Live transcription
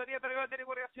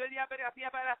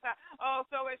Oh,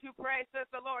 so as you pray, says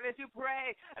the Lord, as you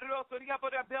pray,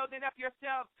 building up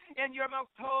yourself in your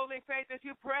most holy faith, as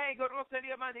you pray,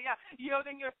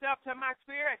 yielding yourself to my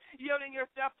spirit, yielding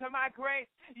yourself to my grace,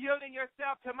 yielding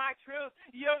yourself to my truth,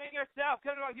 yielding yourself,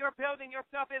 you're building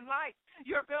yourself in light.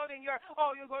 You're building your,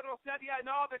 you go to study and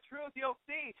all the truth you'll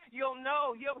see, you'll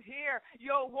know, you'll hear,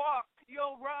 you'll walk,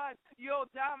 you'll run, you'll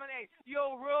dominate,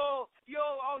 you'll rule,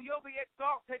 you'll be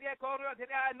exalted,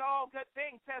 and all good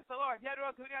things, says the Lord. As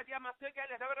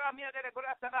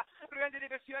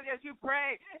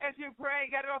you pray,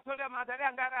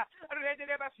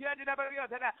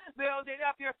 building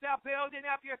up yourself, building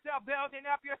up yourself, building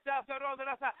up yourself,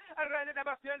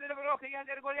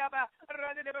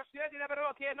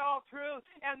 in all truth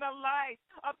and the light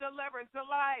of deliverance, the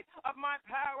light of my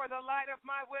power, the light of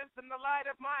my wisdom, the light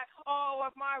of my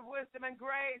wisdom and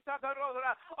grace, shall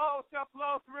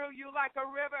flow through you like a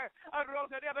river,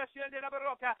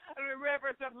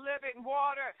 rivers of living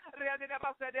water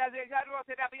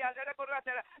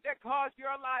that cause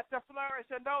your life to flourish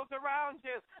and those around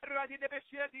you.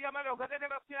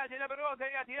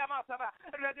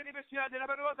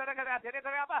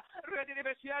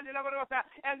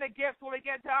 And the gifts will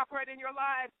begin to operate in your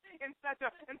lives in such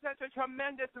a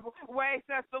tremendous way,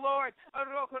 says the Lord.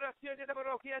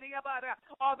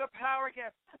 All the power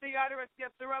gifts, the utterance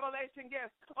gifts, the revelation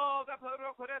gifts, all the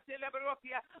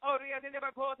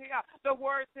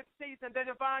words in season, the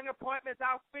divine appointments,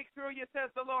 I'll speak through you, says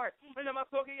the Lord.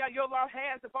 You'll lay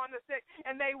hands upon the sick,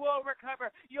 and they will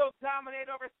recover. You'll dominate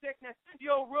over sickness.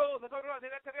 You'll rule.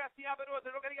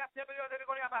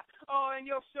 And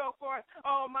you'll show forth,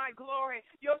 my glory.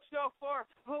 You'll show forth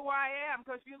who I am,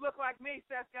 because you look like me,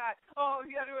 says God.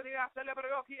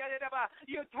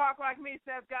 You talk like me,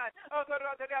 says God.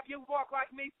 You walk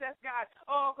like me, says God.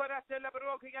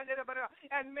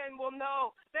 And men will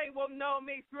know. They will know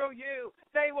me through you.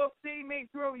 They will see me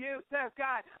through you, says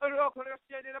God.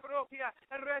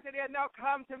 Now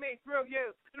come to me through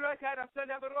you.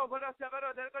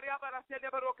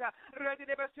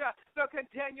 So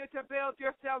continue to build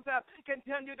yourselves up.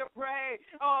 Continue to pray.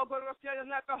 And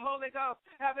let the Holy Ghost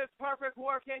have His perfect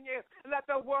work in you. Let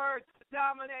the Word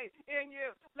dominate in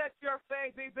you. Let your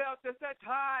faith be built to such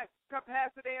high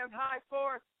capacity and high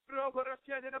force, and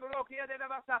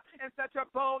such a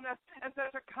boldness and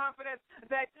such a confidence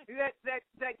that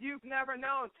you've never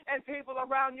known and people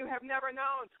around you have never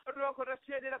known. For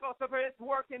it's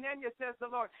working in you, says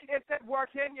the Lord. It's at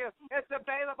work in you. It's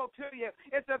available to you.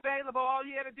 It's available. All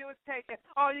you got to do is take it.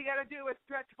 All you got to do is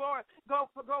stretch forth. Go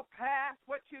past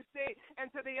what you see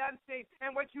into the unseen,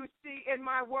 and what you see in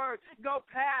my word. Go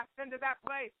past into that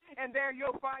place, and there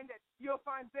you'll find it. You'll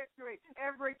find victory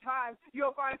every time.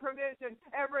 You'll find provision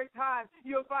every time.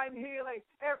 You'll find healing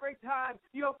every time.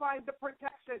 You'll find the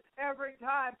protection every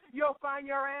time. You'll find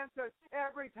your answers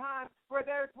every time. For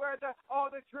there's where all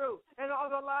the truth and all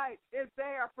the light is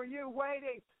there for you,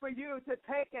 waiting for you to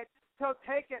take it. So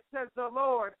take it, says the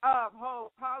Lord of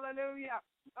hosts. Hallelujah.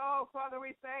 Oh, Father,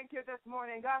 we thank you this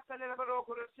morning.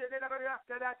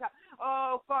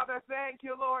 Oh, Father, thank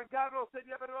you, Lord.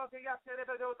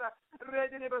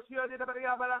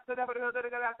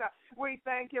 We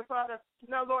thank you, Father.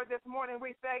 No, Lord, this morning,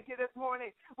 we thank you this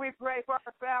morning. We pray for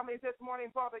our families this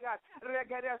morning, Father God.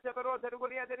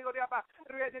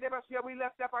 We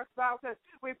lift up our spouses.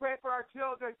 We pray for our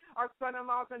children, our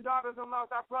son-in-laws and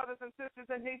daughters-in-laws, our brothers and sisters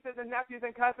and nieces and nephews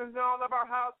and cousins in all of our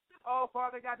house. Oh,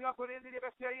 Father God,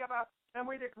 and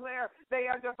we declare they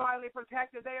are divinely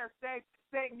protected. They are safe.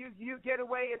 Satan, you get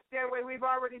away and stay away. We've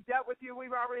already dealt with you.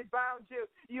 We've already bound you.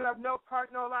 You have no part,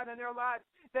 no lot in their lives.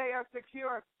 They are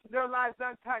secure. Their lives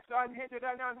untouched, unhindered,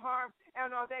 and unharmed.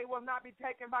 And they will not be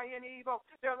taken by any evil.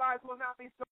 Their lives will not be